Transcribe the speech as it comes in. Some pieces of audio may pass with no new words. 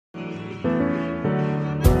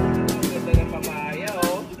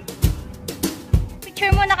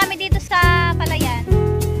sa palayan.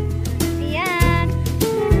 Ayan.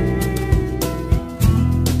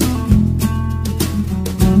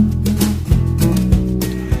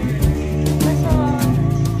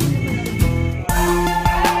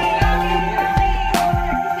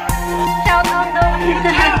 Shout out daw.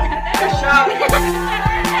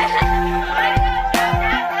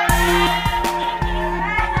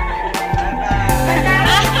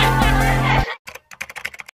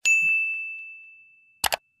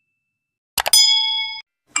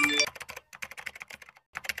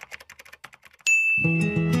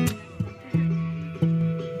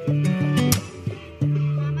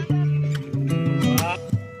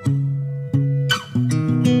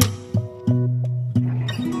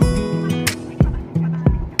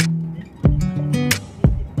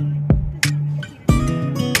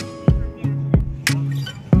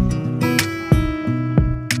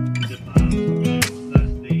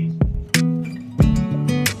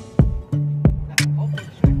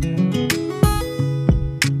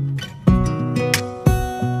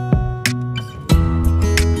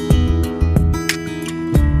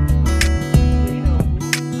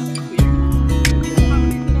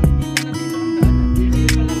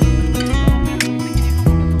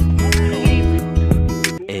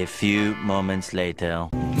 Few moments later.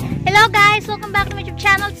 Hello guys! Welcome back to my YouTube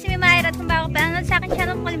channel. This is Myra. At kung bago pa nanonood sa akin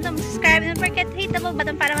channel, kung kalimutan mag-subscribe, don't forget to hit the bell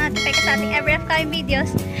button para ma-notify ka sa ating every upcoming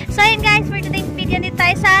videos. So ayun guys, for today's video dito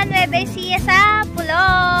tayo sa Nueva Ecija sa Pulo.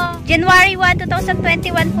 January 1,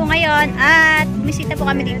 2021 po ngayon at bumisita po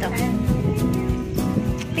kami dito.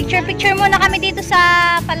 Picture muna kami dito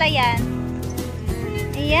sa palayan.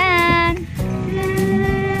 Ayan.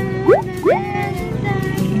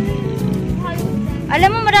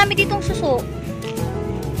 Alam mo, marami ditong suso.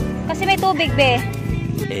 Kasi may tubig, be.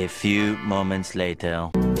 A few moments later.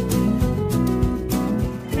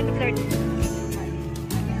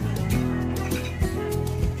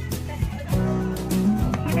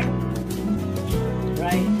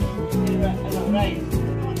 Rice.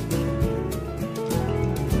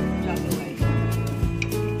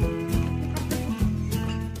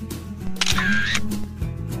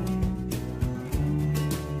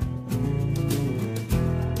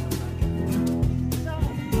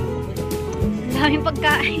 Daming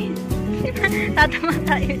pagkain. Tatama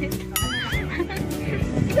tayo dito.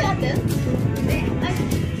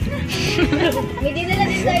 May dinala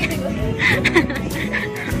din tayo, diba?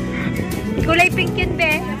 Kulay pink yun,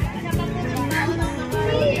 be.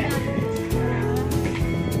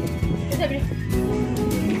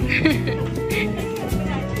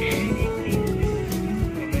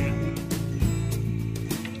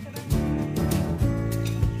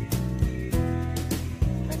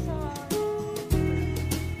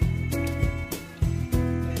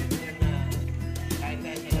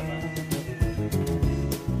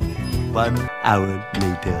 One hour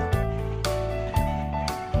later.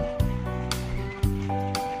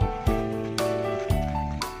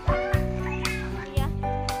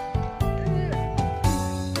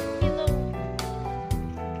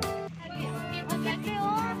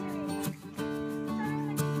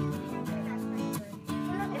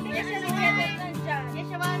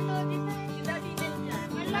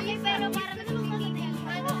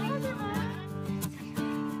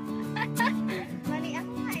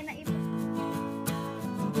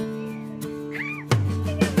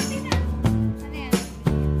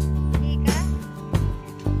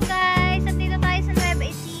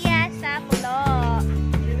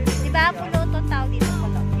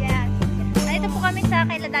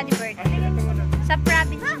 Daddy Bird. Sa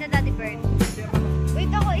province na Daddy Bird. Wait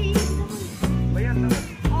ako,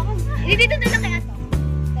 dito na lang kaya to.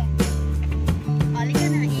 Oli ka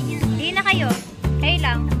na, ingin. Hindi na kayo. Kayo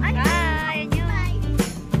lang. Bye.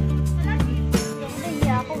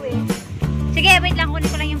 Nahiya ako eh. Sige, wait lang. Kunin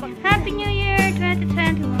ko lang yung bag. Happy New Year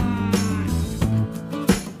 2021.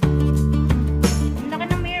 Ang laki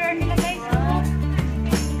ng mirror nila guys. Oh.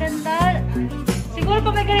 Ganda. Siguro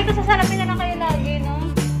pag may ganito sa salamin na lang kayo lagi, no?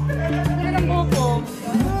 Gulo ng buko.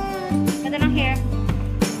 Ganda ng hair.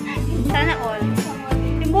 Sana all.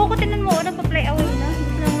 Yung buko, tinan mo, nagpa-play away na.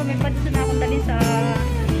 Gusto nang lumipad. Gusto na akong dalhin sa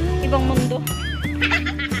ibang mundo.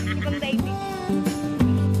 Ibang daigdig.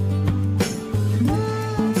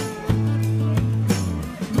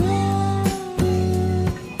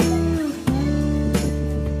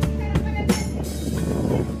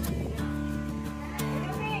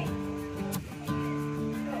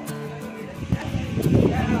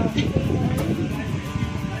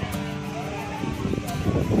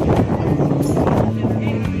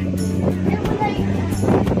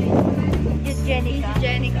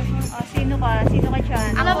 Jericho. Oh, sino ka? Sino ka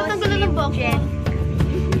dyan? Ang dapat ang gulo ng buhok ko.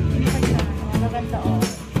 Maganda oh.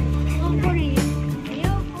 Oh, Korea.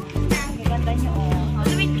 Ayoko. Maganda niyo oh.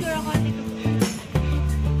 Sweet cure ako dito.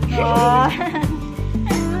 Oh.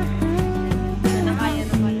 Nakaya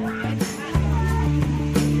na pala.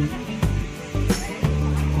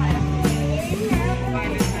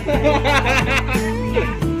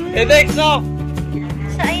 Edex, no?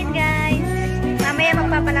 So, ayun guys. Mamaya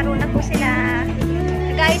magpapalaro na po sila.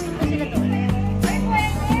 Nag-ayos po sila doon.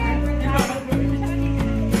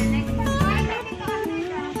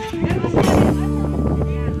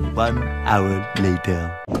 1 hour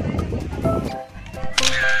later.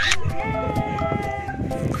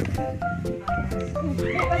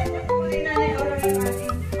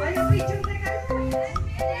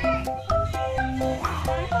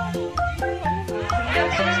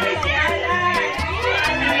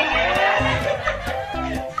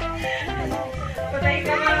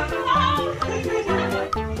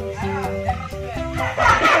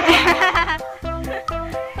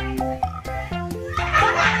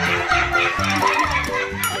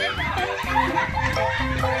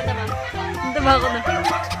 Diba ako na?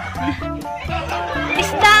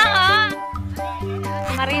 Isda ka!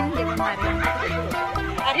 Marin, di ba marin?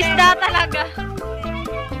 Isda talaga.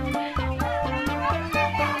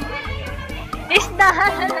 Isda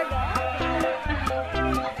talaga.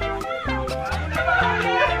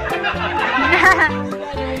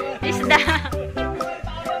 Isda.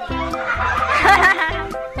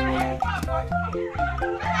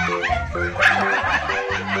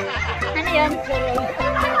 Ano yun?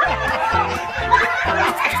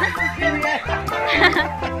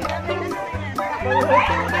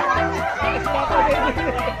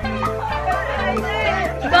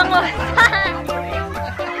 Bangus.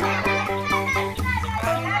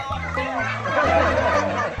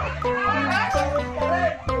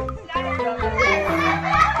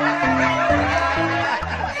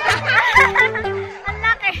 Ang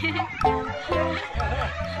laki.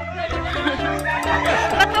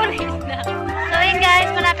 Patulis na. So yun guys,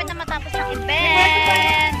 malapit na matapos ang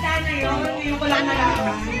event.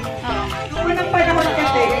 Oo. Unang panahon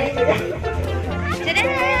kasi. Tada!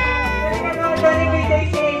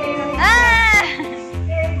 Ah!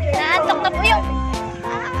 Naantok na po yung...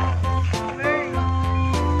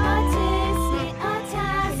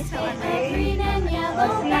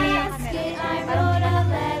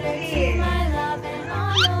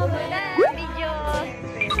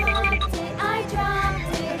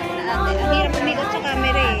 Ang hirap umikot sa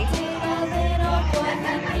camera eh.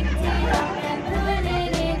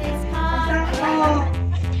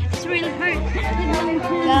 It's really hurt.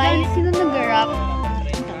 Guys, sino nag-rap?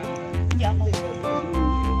 Hindi ako.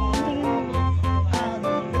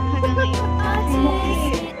 Hanggang ngayon.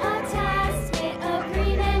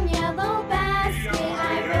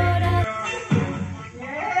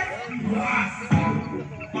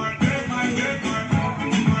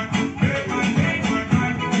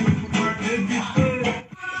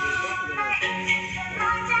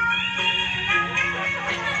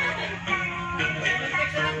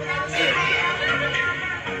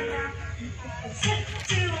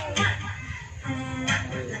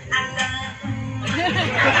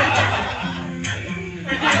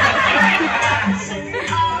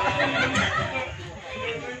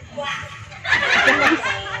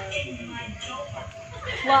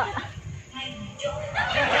 Wa.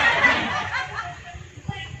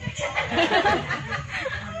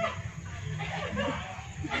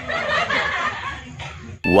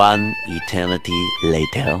 One eternity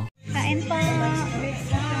later. Kain pa.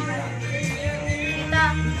 Tita.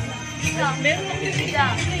 Tita. Meron mo tita.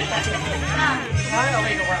 Ay,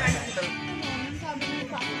 okay ka ba?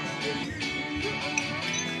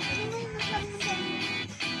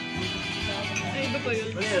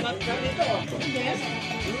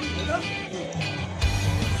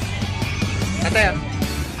 Ate,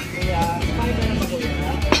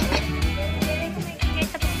 Okay,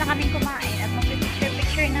 tapos na kaming kumain at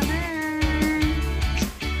mag-picture-picture naman.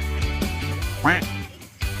 Mga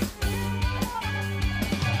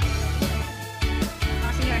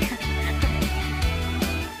senior.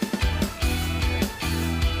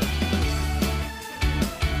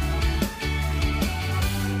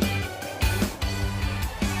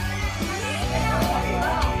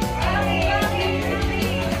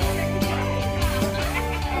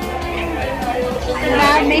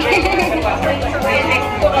 Dami.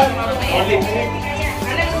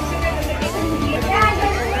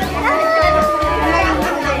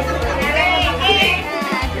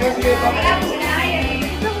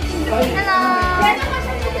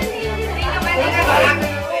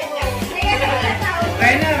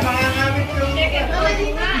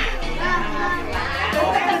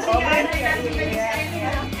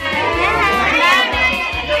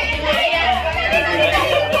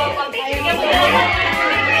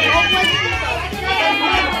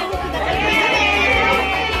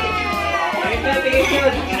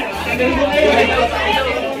 Shout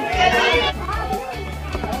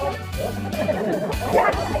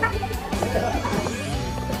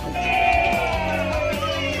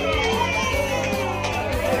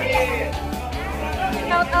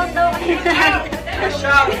out daw.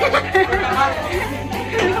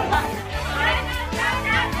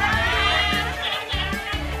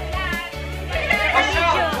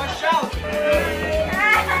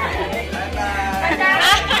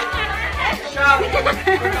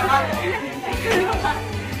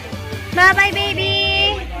 Bye-bye,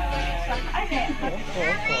 baby!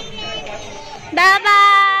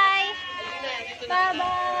 Bye-bye!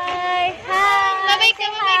 Bye-bye! Hi! Bye-bye ka,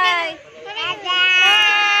 bye-bye ka.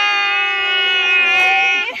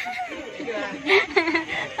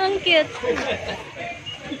 Ang cute!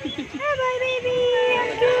 Bye-bye, baby!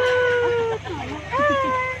 Ang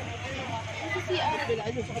cute!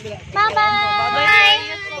 Bye-bye!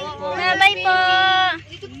 Bye-bye po!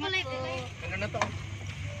 Ano na to?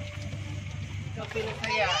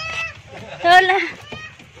 Lola!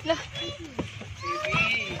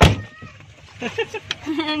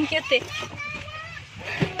 Ang cute eh.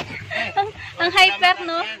 Ang hyper,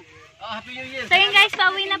 no? Oh, Happy New Year. So yun guys,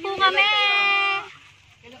 pauwi na po kami!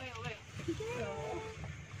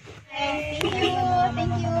 Thank you!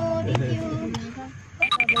 Thank you! Thank you!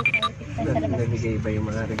 Namigay ba yung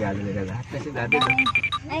mga regalo nila lahat? Kasi dati ba?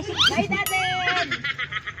 Bye, Daddy!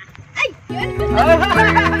 Ay! Yun!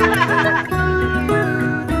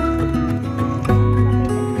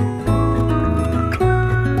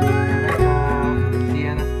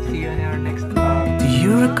 See you in our next vlog. Do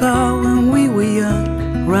you recall when we were young,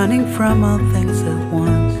 running from all things at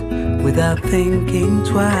once, without thinking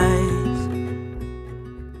twice?